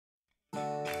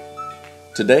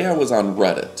Today I was on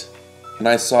Reddit, and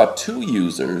I saw two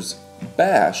users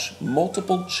bash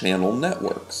multiple channel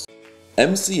networks.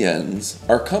 MCNs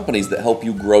are companies that help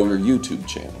you grow your YouTube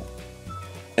channel,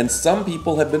 and some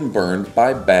people have been burned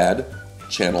by bad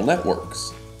channel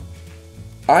networks.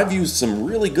 I've used some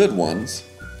really good ones,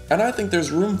 and I think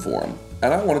there's room for them,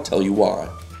 and I want to tell you why.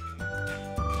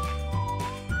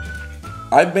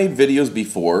 I've made videos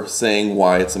before saying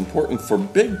why it's important for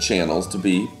big channels to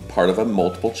be part of a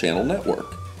multiple channel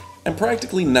network, and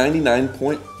practically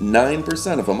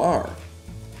 99.9% of them are.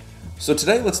 So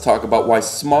today let's talk about why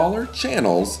smaller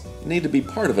channels need to be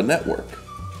part of a network.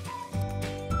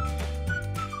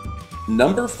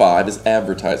 Number 5 is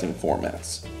advertising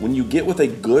formats. When you get with a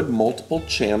good multiple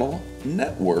channel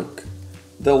network,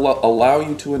 they'll allow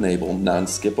you to enable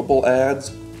non-skippable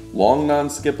ads, long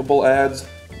non-skippable ads,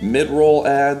 mid-roll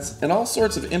ads, and all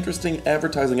sorts of interesting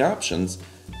advertising options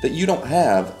that you don't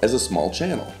have as a small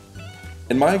channel.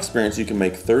 In my experience, you can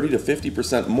make 30 to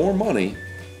 50% more money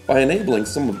by enabling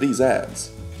some of these ads.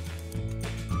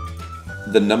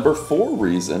 The number 4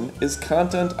 reason is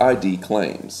content ID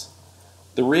claims.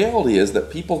 The reality is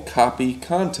that people copy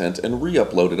content and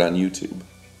re-upload it on YouTube.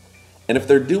 And if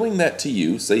they're doing that to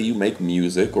you, say you make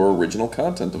music or original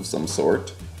content of some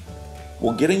sort,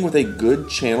 well, getting with a good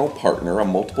channel partner, a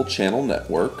multiple channel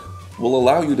network, will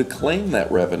allow you to claim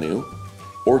that revenue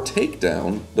or take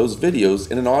down those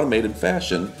videos in an automated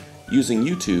fashion using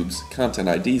YouTube's Content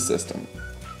ID system.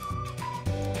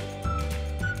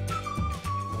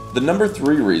 The number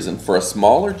 3 reason for a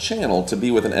smaller channel to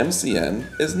be with an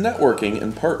MCN is networking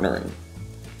and partnering.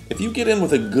 If you get in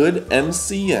with a good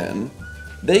MCN,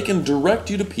 they can direct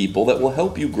you to people that will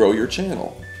help you grow your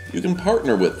channel. You can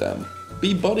partner with them,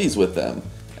 be buddies with them,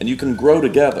 and you can grow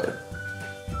together.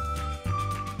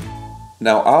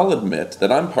 Now, I'll admit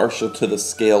that I'm partial to the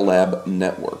ScaleLab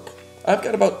network. I've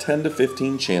got about 10 to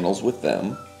 15 channels with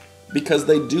them because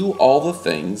they do all the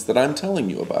things that I'm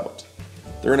telling you about.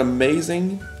 They're an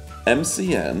amazing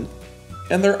MCN,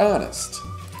 and they're honest.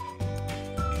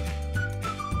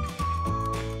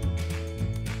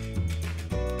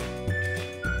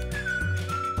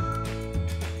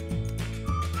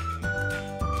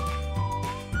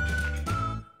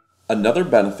 Another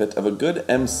benefit of a good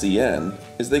MCN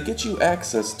is they get you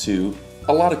access to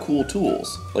a lot of cool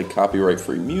tools, like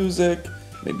copyright-free music,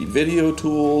 maybe video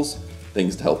tools,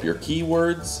 things to help your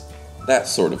keywords, that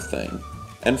sort of thing.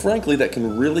 And frankly, that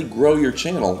can really grow your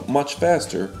channel much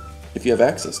faster if you have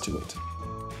access to it.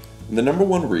 And the number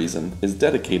 1 reason is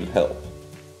dedicated help.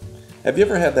 Have you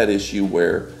ever had that issue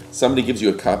where somebody gives you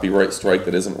a copyright strike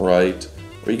that isn't right,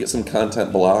 or you get some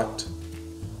content blocked?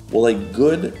 Well, a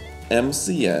good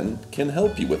MCN can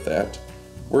help you with that,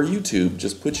 where YouTube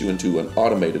just puts you into an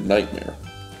automated nightmare.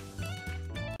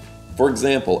 For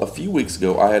example, a few weeks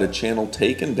ago I had a channel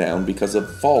taken down because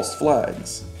of false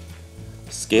flags.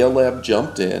 ScaleLab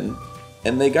jumped in,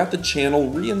 and they got the channel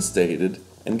reinstated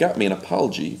and got me an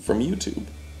apology from YouTube.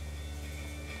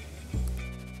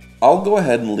 I'll go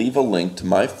ahead and leave a link to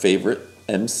my favorite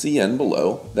MCN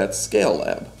below, that's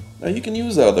ScaleLab. Now you can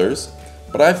use others,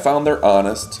 but I've found they're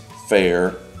honest,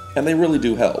 fair, and they really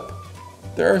do help.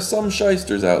 There are some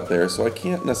shysters out there, so I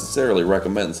can't necessarily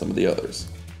recommend some of the others.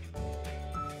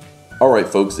 Alright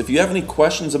folks, if you have any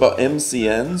questions about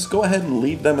MCNs, go ahead and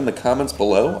leave them in the comments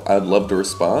below. I'd love to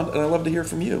respond, and I'd love to hear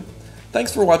from you.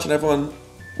 Thanks for watching, everyone.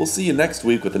 We'll see you next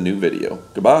week with a new video.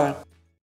 Goodbye.